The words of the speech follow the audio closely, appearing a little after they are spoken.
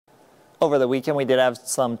Over the weekend, we did have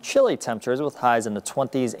some chilly temperatures with highs in the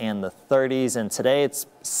 20s and the 30s, and today it's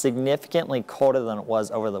significantly colder than it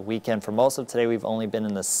was over the weekend. For most of today, we've only been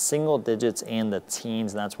in the single digits and the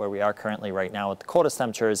teens, and that's where we are currently right now with the coldest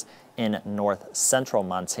temperatures in north central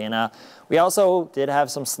Montana. We also did have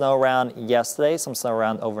some snow around yesterday, some snow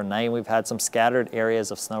around overnight. We've had some scattered areas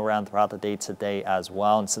of snow around throughout the day today as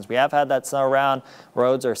well. And since we have had that snow around,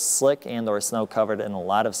 roads are slick and or snow covered in a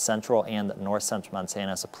lot of central and north central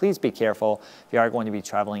Montana. So please be careful if you are going to be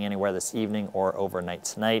traveling anywhere this evening or overnight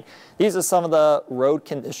tonight. These are some of the road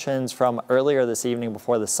conditions from earlier this evening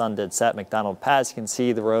before the sun did set. McDonald Pass, you can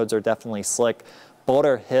see the roads are definitely slick.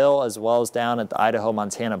 Boulder Hill, as well as down at the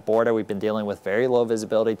Idaho-Montana border, we've been dealing with very low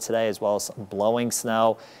visibility today, as well as blowing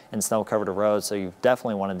snow and snow-covered roads. So you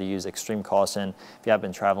definitely wanted to use extreme caution if you have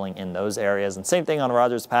been traveling in those areas. And same thing on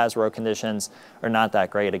Rogers Pass, road conditions are not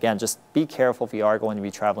that great. Again, just be careful if you are going to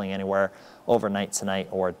be traveling anywhere overnight tonight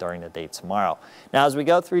or during the day tomorrow. Now, as we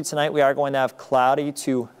go through tonight, we are going to have cloudy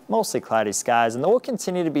to mostly cloudy skies, and there will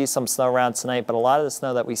continue to be some snow around tonight, but a lot of the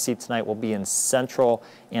snow that we see tonight will be in central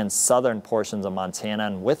and southern portions of Montana.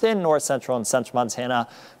 And within north central and central Montana,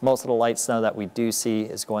 most of the light snow that we do see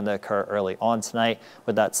is going to occur early on tonight,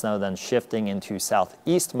 with that snow then shifting into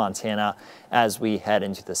southeast Montana as we head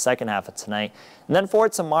into the second half of tonight. And then for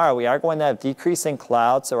tomorrow, we are going to have decreasing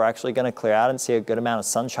clouds, so we're actually going to clear out and see a good amount of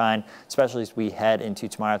sunshine, especially as we head into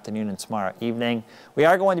tomorrow afternoon and tomorrow evening. We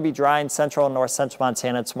are going to be dry in central and north central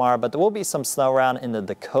Montana tomorrow, but there will be some snow around in the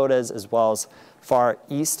Dakotas as well as far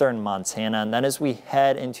eastern Montana. And then as we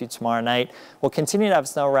head into tomorrow night, we'll continue to have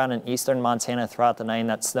snow around in eastern Montana throughout the night, and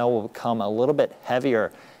that snow will become a little bit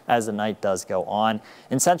heavier as the night does go on.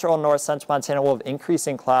 In central and north central Montana, we'll have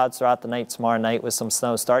increasing clouds throughout the night tomorrow night, with some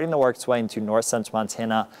snow starting to work its way into north central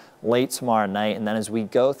Montana late tomorrow night. And then as we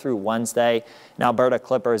go through Wednesday, an Alberta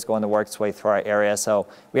Clipper is going to work its way through our area. So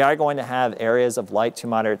we are going to have areas of light to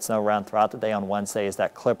moderate snow around throughout the day on Wednesday as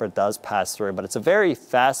that Clipper does pass through. But it's a very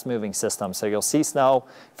fast moving system. So you'll see snow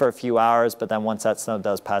for a few hours, but then once that snow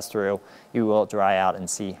does pass through, you will dry out and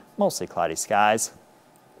see mostly cloudy skies.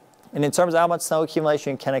 And in terms of how much snow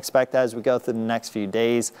accumulation you can expect as we go through the next few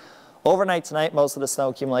days, overnight tonight, most of the snow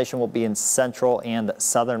accumulation will be in central and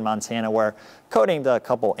southern Montana, where coating to a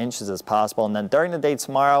couple inches is possible. And then during the day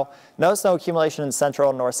tomorrow, no snow accumulation in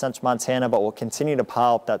central and north central Montana, but we'll continue to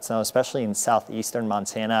pile up that snow, especially in southeastern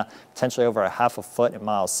Montana, potentially over a half a foot in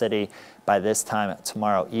Miles City by this time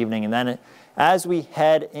tomorrow evening. And then as we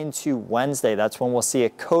head into Wednesday, that's when we'll see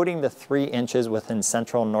it coating to 3 inches within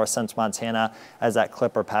central and north central Montana as that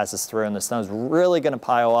Clipper passes through. And the snow is really going to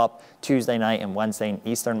pile up Tuesday night and Wednesday in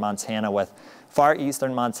eastern Montana, with far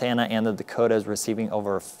eastern Montana and the Dakotas receiving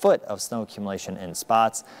over a foot of snow accumulation in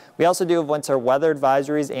spots. We also do have winter weather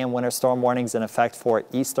advisories and winter storm warnings in effect for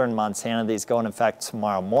eastern Montana. These go in effect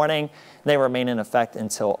tomorrow morning. They remain in effect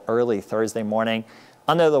until early Thursday morning.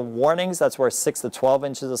 Under the warnings, that's where 6 to 12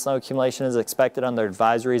 inches of snow accumulation is expected. Under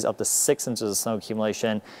advisories, up to 6 inches of snow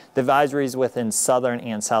accumulation. The advisories within southern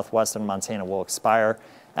and southwestern Montana will expire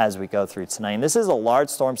as we go through tonight. And this is a large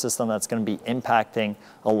storm system that's going to be impacting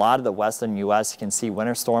a lot of the western U.S. You can see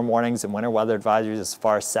winter storm warnings and winter weather advisories as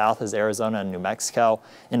far south as Arizona and New Mexico,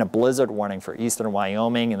 and a blizzard warning for eastern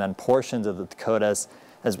Wyoming, and then portions of the Dakotas,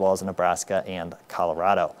 as well as Nebraska and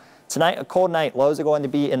Colorado. Tonight, a cold night. Lows are going to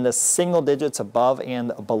be in the single digits above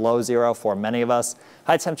and below zero for many of us.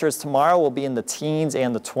 High temperatures tomorrow will be in the teens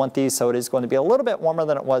and the 20s, so it is going to be a little bit warmer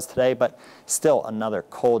than it was today, but still another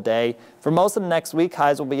cold day. For most of the next week,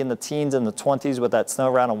 highs will be in the teens and the 20s with that snow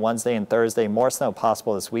around on Wednesday and Thursday. More snow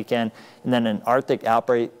possible this weekend. And then an Arctic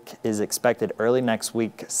outbreak is expected early next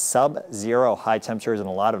week. Sub-zero high temperatures in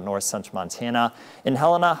a lot of north central Montana. In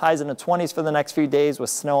Helena, highs in the 20s for the next few days with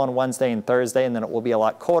snow on Wednesday and Thursday, and then it will be a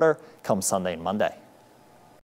lot colder come Sunday and Monday.